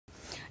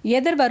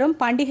எதிர்வரும்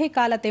பண்டிகை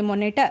காலத்தை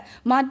முன்னிட்டு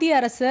மத்திய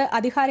அரசு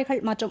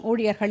அதிகாரிகள் மற்றும்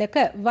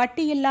ஊழியர்களுக்கு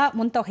வட்டியில்லா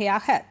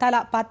முன்தொகையாக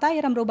தலா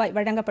 10,000 ரூபாய்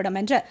வழங்கப்படும்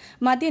என்று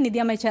மத்திய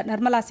நிதியமைச்சர்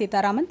நிர்மலா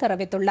சீதாராமன்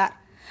தெரிவித்துள்ளார்.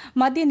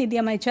 மத்திய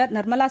நிதியமைச்சர்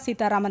நிர்மலா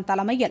சீதாராமன்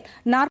தலைமையில்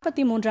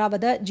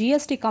 43வது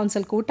ஜிஎஸ்டி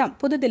கவுன்சில் கூட்டம்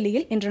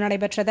புதுதில்லியில் இன்று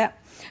நடைபெற்றது.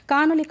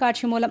 காணொலி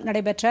காட்சி மூலம்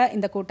நடைபெற்ற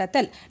இந்த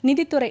கூட்டத்தில்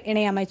நிதித்துறை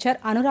இணையமைச்சர்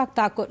அனுராக்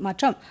தாக்கூர்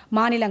மற்றும்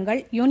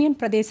மாநிலங்கள், யூனியன்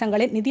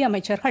பிரதேசங்களின்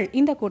நிதியமைச்சர்கள்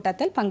இந்த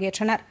கூட்டத்தில்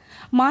பங்கேற்றனர்.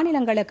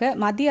 மாநிலங்களுக்கு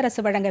மத்திய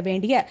அரசு வழங்க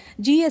வேண்டிய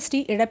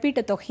ஜிஎஸ்டி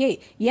இழப்பீட்டுத் தொகையை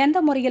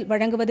எந்த முறையில்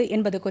வழங்குவது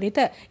என்பது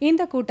குறித்து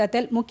இந்த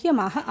கூட்டத்தில்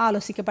முக்கியமாக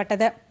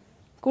ஆலோசிக்கப்பட்டது.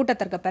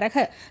 கூட்டத்திற்கு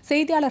பிறகு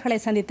செய்தியாளர்களை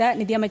சந்தித்த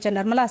நிதியமைச்சர்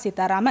நிர்மலா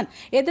சீதாராமன்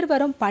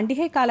எதிர்வரும்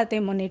பண்டிகை காலத்தை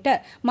முன்னிட்டு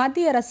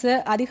மத்திய அரசு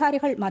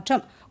அதிகாரிகள்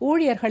மற்றும்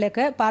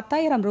ஊழியர்களுக்கு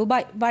 10,000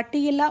 ரூபாய்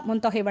வட்டியில்லா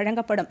முன்தொகை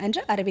வழங்கப்படும்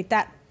என்று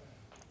அறிவித்தார்.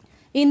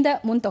 இந்த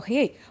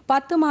முன்தொகையை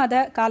 10 மாத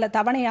கால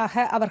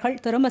தவணையாக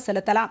அவர்கள் திரும்ப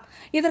செலுத்தலாம்.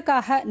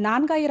 இதற்காக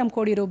 4,000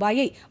 கோடி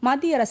ரூபாயை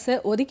மத்திய அரசு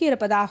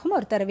ஒதுக்கியிருப்பதாகவும்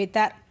அவர்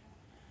தெரிவித்தார்.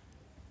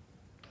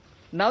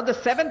 Now the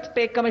 7th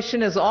pay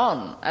commission is on,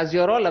 as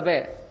you are all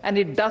aware, and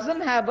it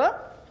doesn't have a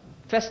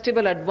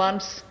festival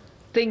advance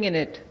thing in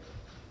it.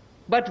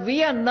 But we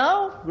are now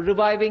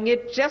reviving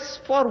it just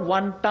for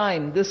one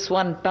time, this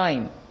one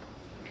time.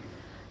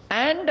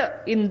 And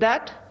in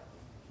that,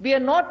 we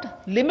are not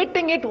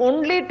limiting it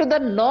only to the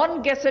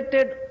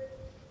non-gazetted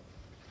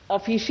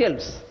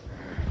officials.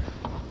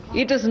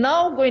 It is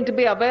now going to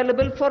be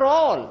available for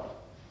all.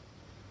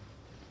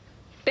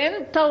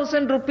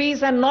 10,000 rupees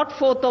and not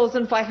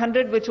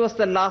 4,500, which was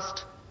the last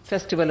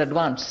festival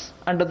advance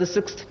under the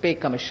 6th pay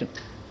commission.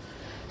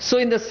 So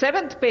in the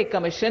 7th pay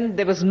commission,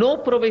 there was no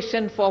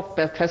provision for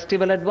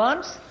festival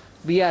advance.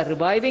 We are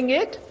reviving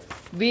it.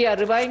 We are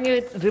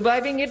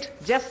reviving it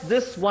just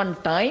this one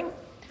time.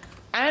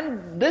 And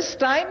this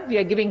time, we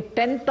are giving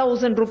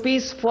 10,000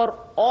 rupees for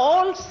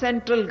all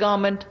central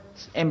government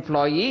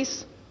employees,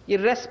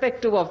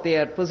 irrespective of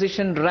their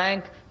position,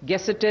 rank,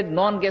 gazetted,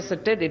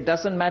 non-gazetted, it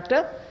doesn't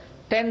matter.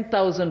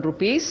 10,000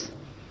 rupees.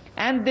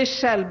 And this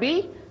shall be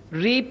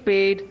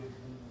repaid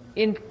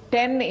in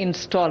 10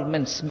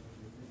 installments.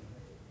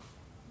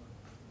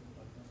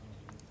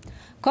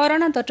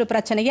 Corona தொற்று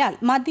பிரச்சனையால்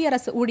மத்திய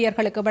அரசு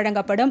ஊழியர்களுக்கு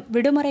வழங்கப்படும்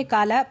விடுமுறை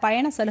கால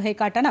பயண சலுகை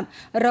கட்டணம்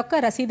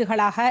ரொக்க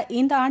ரசீதுகளாக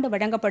இந்த ஆண்டு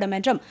வழங்கப்படும்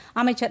என்றும்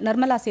அமைச்சர்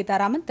நிர்மலா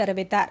சீதாராமன்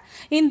தெரிவித்தார்.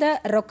 இந்த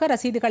ரொக்க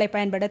ரசீதுகளை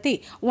பயன்படுத்தி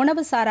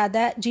உணவு சாராத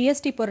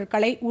ஜிஎஸ்டி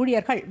பொருட்களை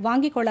ஊழியர்கள்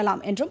வாங்கிக்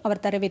கொள்ளலாம் என்றும்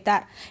அவர்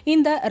தெரிவித்தார்.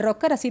 இந்த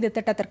ரொக்க ரசீது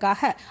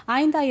திட்டத்திற்காக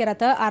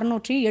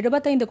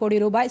 5,675 கோடி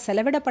ரூபாய்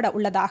செலவிடப்பட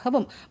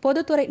உள்ளதாகவும்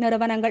பொதுத்துறை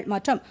நிறுவனங்கள்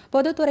மற்றும்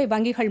பொதுத்துறை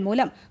வங்கிகள்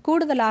மூலம்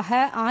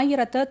கூடுதலாக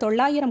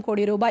 1,900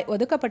 கோடி ரூபாய்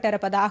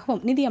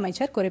ஒதுக்கப்பட்டிருப்பதாகவும்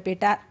நிதியமைச்சர்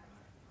குறிப்பிட்டார்.